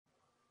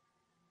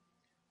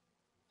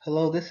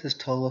Hello, this is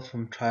Tola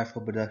from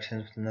Trifle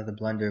Productions with another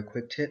Blender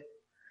quick tip.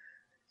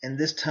 And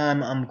this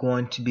time I'm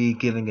going to be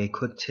giving a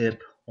quick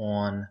tip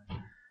on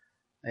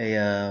a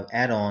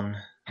add-on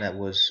that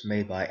was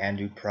made by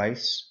Andrew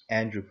Price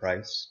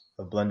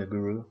of Blender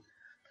Guru.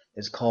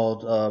 It's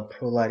called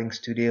Pro Lighting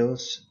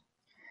Studios.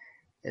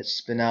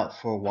 It's been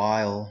out for a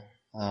while,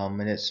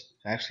 and it's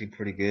actually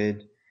pretty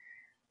good.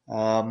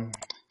 Um,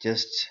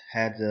 just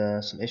had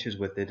some issues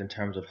with it in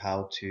terms of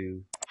how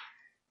to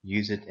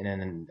use it in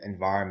an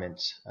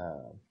environment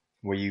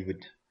where you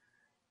would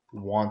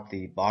want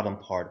the bottom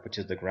part, which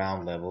is the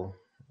ground level,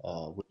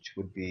 which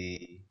would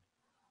be,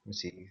 let's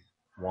see,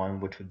 one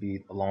which would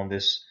be along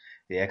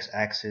the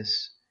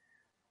x-axis.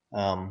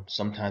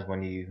 Sometimes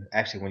when you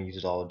use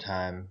it all the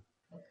time,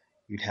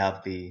 you'd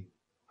have the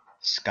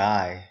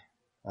sky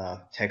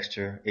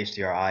texture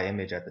HDRI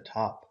image at the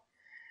top,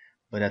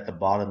 but at the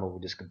bottom it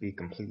would just be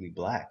completely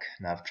black.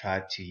 And I've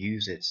tried to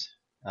use it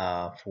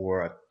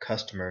for a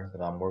customer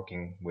that I'm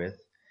working with,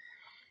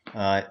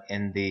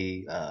 and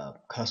the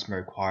customer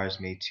requires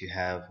me to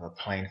have a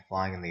plane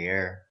flying in the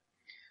air.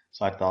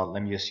 So I thought,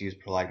 let me just use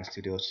Pro Lighting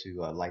Studios to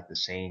light the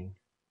scene,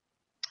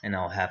 and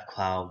I'll have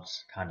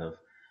clouds kind of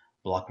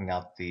blocking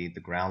out the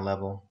ground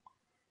level,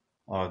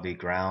 or the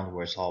ground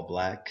where it's all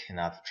black. And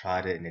I've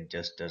tried it, and it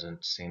just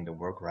doesn't seem to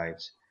work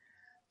right.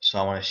 So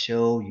I want to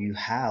show you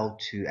how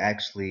to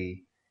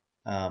actually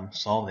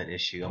solve that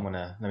issue.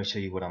 Let me show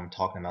you what I'm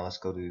talking about. Let's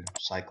go to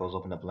Cycles,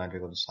 open up Blender,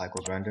 go to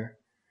Cycles Render.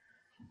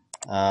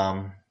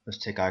 Let's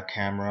take our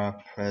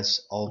camera,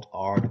 press Alt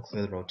R to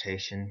clear the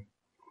rotation.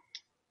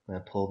 I'm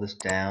going to pull this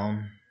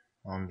down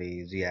on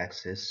the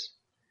Z-axis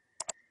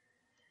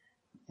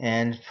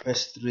and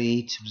press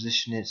 3 to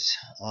position it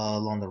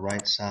along the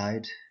right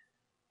side,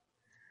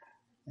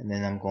 and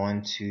then I'm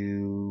going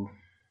to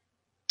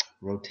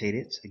rotate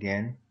it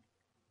again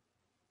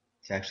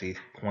to actually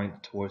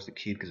point towards the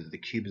cube, because the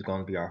cube is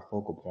going to be our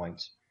focal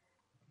point.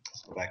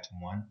 Let's go back to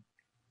 1,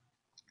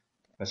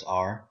 press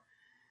R,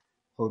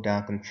 hold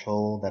down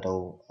Control,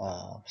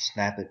 that'll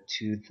snap it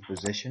to the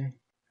position.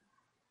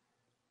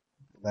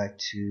 Go back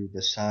to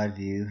the side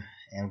view,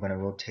 and I'm going to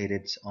rotate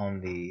it so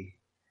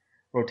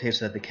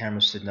that the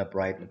camera's sitting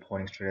upright and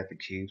pointing straight at the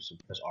cube. So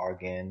press R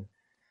again,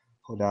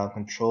 hold down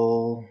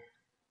Control,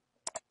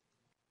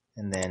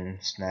 and then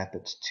snap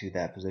it to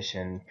that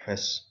position.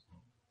 Press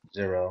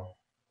 0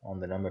 on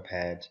the number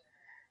pad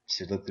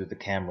to look through the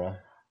camera.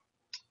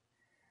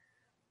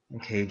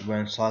 Okay, we're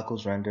in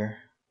Cycles Render,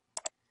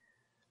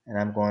 and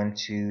I'm going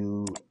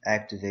to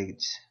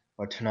activate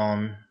or turn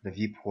on the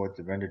viewport,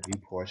 the rendered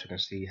viewport, so you can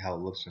see how it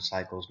looks in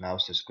Cycles. Now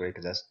it's just great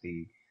because that's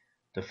the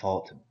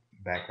default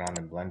background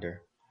in Blender.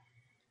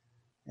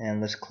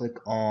 And let's click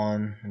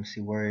on, let me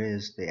see, where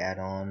is the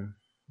add-on?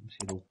 Let's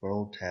see the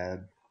World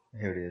tab.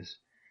 Here it is.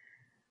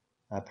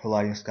 Pro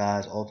Lighting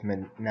Skies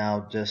Ultimate.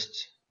 Now,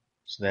 just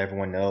so that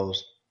everyone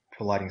knows,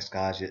 Pro Lighting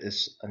Skies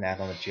is an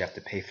add-on that you have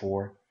to pay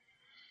for.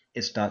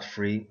 It's not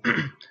free,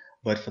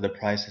 but for the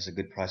price, it's a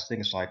good price. I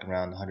think it's like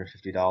around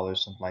 $150,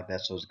 something like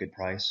that, so it's a good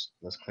price.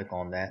 Let's click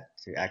on that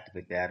to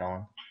activate the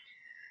add-on.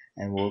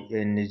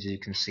 And as you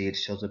can see, it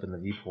shows up in the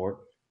viewport.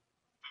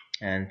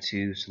 And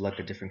to select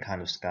a different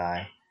kind of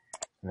sky,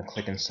 I'm going to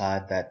click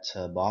inside that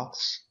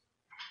box.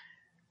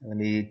 Let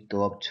me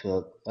go up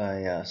to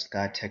a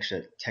sky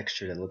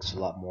texture that looks a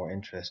lot more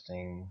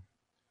interesting.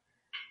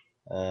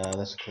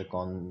 Let's click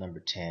on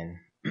number 10.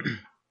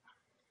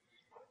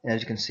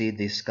 As you can see,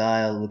 the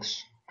sky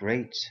looks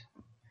great,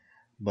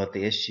 but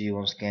the issue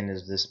once again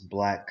is this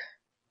black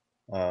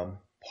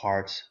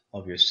part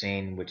of your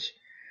scene, which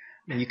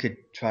you could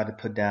try to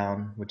put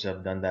down, which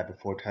I've done that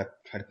before. Try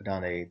to put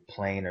down a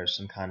plane or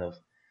some kind of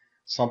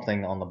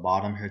something on the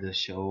bottom here to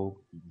show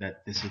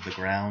that this is the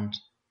ground,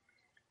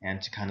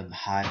 and to kind of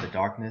hide the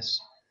darkness.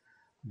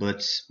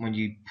 But when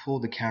you pull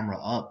the camera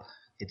up,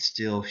 it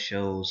still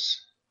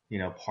shows,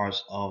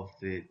 parts of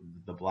the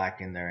black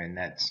in there, and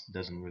that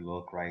doesn't really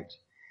look right.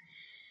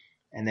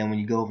 And then when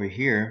you go over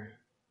here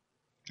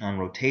on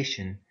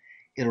rotation,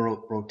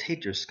 it'll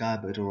rotate your sky,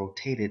 but it'll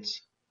rotate it,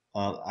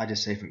 I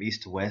just say from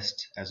east to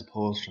west as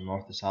opposed from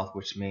north to south,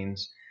 which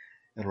means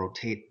it'll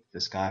rotate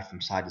the sky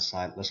from side to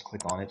side. Let's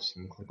click on it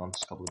and click on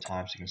this a couple of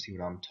times so you can see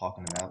what I'm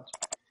talking about.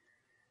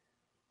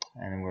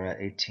 And we're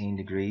at 18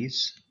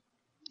 degrees,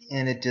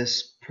 and it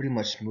just pretty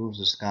much moves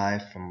the sky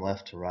from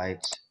left to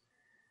right,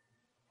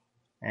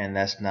 and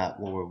that's not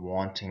what we're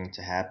wanting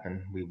to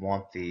happen. We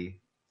want the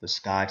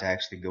sky to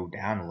actually go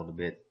down a little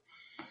bit.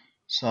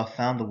 So I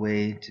found a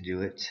way to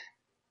do it.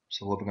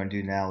 So what we're going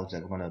to do now is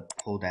that we're going to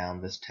pull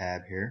down this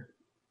tab here,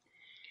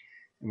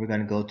 and we're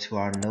going to go to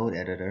our node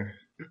editor.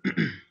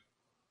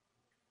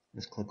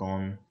 Let's click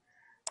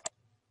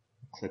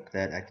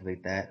that,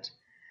 activate that,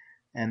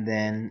 and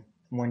then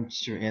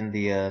once you're in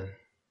the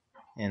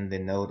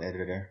node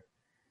editor,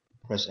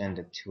 press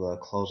enter to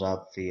close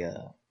out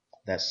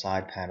that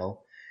side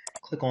panel.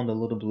 Click on the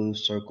little blue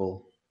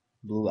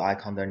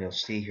icon there, and you'll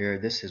see here,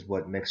 this is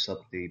what makes up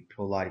the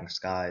Pro Lighting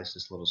Skies,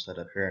 this little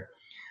setup here.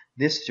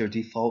 This is your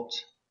default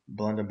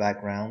Blender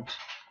background,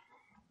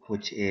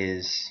 which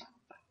is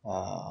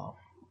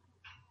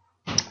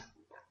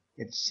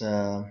It's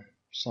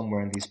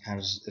somewhere in these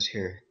panels. Is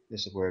here.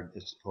 This is where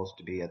it's supposed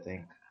to be, I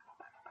think.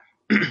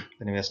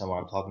 Anyway, that's not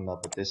what I'm talking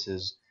about, but this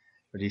is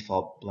the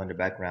default Blender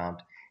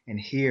background. And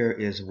here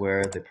is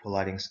where the Pro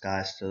Lighting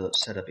Sky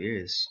setup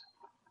is.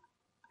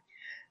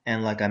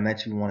 And like I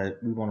mentioned, we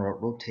want to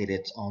rotate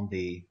it on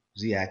the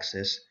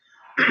z-axis,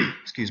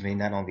 excuse me,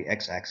 not on the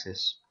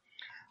x-axis.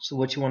 So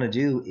what you want to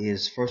do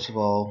is, first of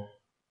all,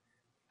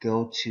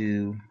 go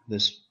to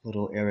this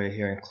little area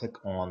here and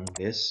click on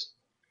this,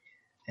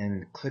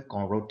 and click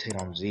on rotate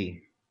on Z.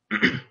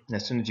 And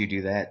as soon as you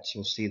do that,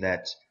 you'll see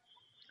that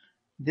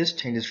this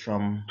changes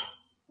from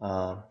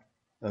a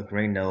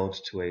green node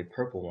to a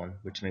purple one,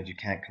 which means you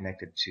can't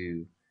connect it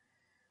to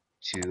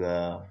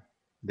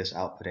this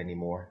output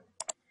anymore.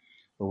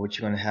 But what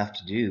you're going to have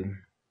to do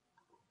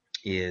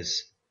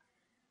is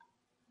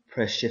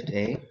press Shift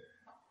A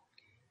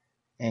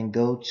and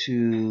go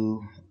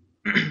to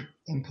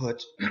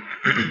input.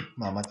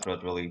 Wow, my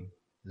throat really.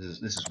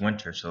 This is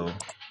winter, so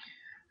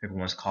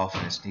everyone's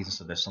coughing and sneezing,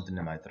 so there's something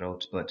in my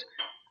throat. But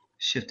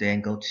Shift A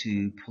and go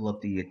to pull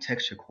up the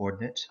texture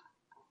coordinate,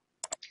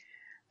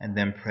 and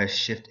then press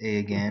Shift A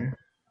again.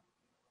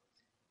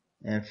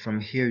 And from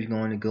here, you're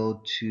going to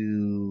go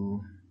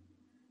to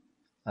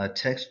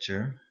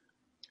texture,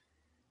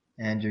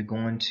 and you're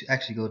going to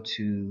actually go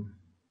to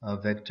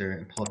vector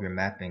and pull up your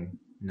mapping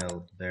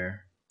node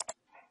there.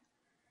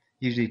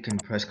 Usually you can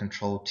press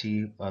Control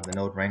T, the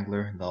node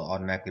wrangler, they'll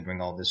automatically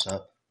bring all this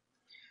up.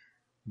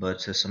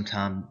 But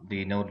sometimes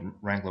the node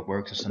wrangler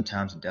works and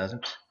sometimes it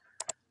doesn't.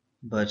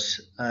 But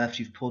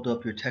after you've pulled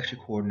up your texture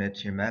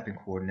coordinate, your mapping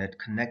coordinate,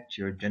 connect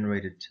your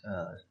generated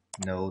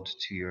node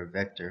to your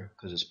vector,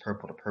 because it's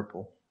purple to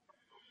purple,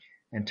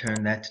 and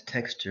turn that to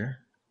texture.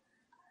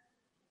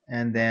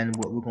 And then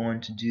what we're going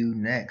to do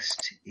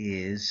next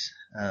is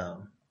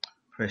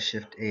press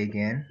Shift A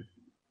again,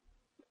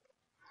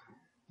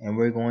 and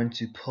we're going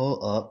to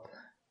pull up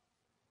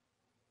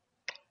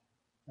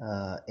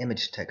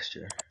image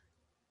texture.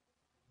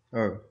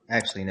 Or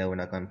actually, no, we're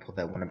not going to pull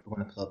that one up. We're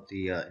going to pull up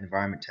the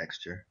environment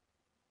texture.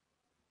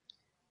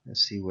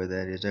 Let's see where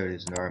that is. There it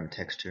is, environment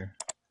texture.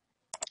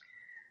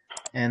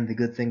 And the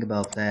good thing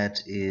about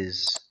that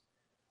is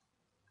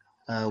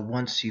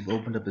once you've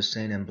opened up the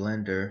scene in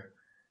Blender,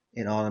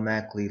 it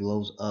automatically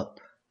loads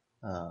up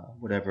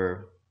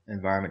whatever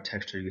environment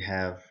texture you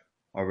have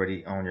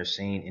already on your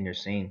scene, in your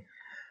scene.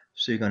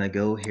 So you're going to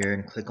go here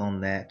and click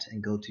on that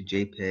and go to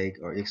JPEG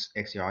or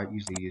XDR. I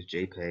usually use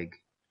JPEG.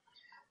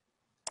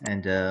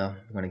 And we're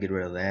going to get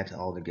rid of that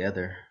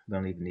altogether. We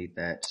don't even need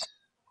that.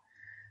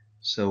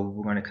 So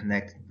we're going to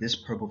connect this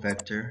purple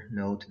vector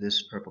node to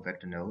this purple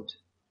vector node.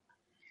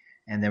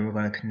 And then we're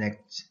going to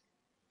connect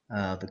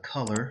the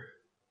color.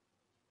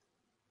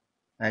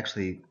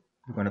 Actually,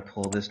 we're going to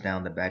pull this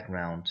down the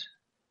background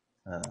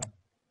node.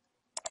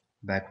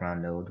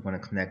 We're going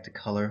to connect the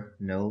color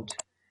node,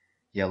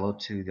 yellow,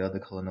 to the other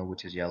color node,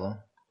 which is yellow.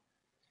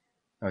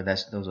 Or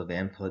those are the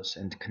inputs,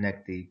 and to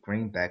connect the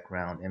green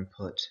background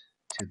input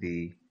to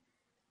the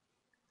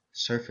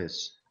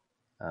surface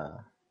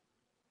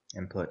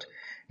input.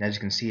 And as you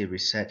can see, it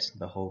resets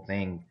the whole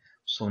thing.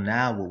 So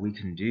now what we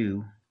can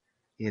do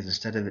is,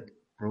 instead of it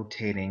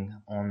rotating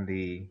on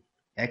the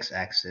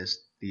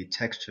x-axis, the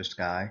texture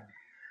sky,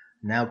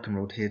 now we can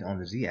rotate it on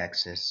the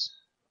z-axis.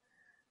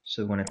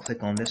 So we're going to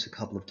click on this a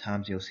couple of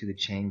times. You'll see the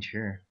change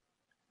here.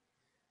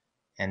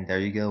 And there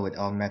you go. It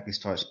automatically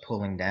starts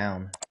pulling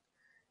down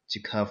to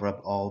cover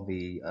up all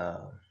the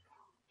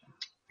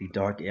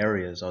dark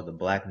areas or the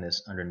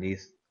blackness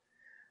underneath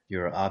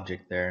your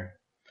object there.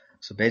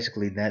 So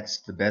basically,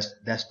 that's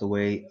a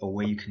way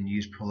you can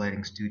use Pro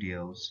Lighting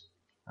Studios,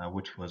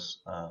 which was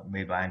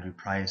made by Andrew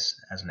Price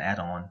as an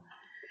add-on,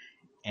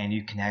 and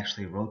you can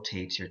actually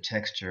rotate your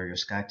texture, your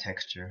sky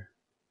texture,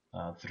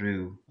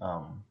 through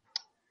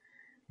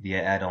the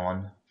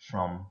add-on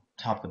from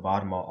top to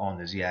bottom on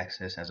the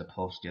z-axis, as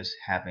opposed to just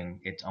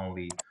having it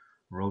only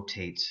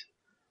rotate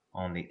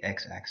on the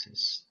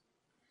x-axis.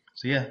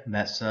 So yeah,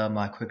 that's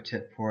my quick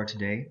tip for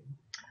today.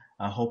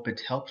 I hope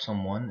it helped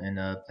someone,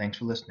 and thanks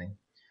for listening.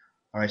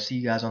 Alright, see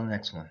you guys on the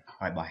next one.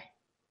 Alright, bye.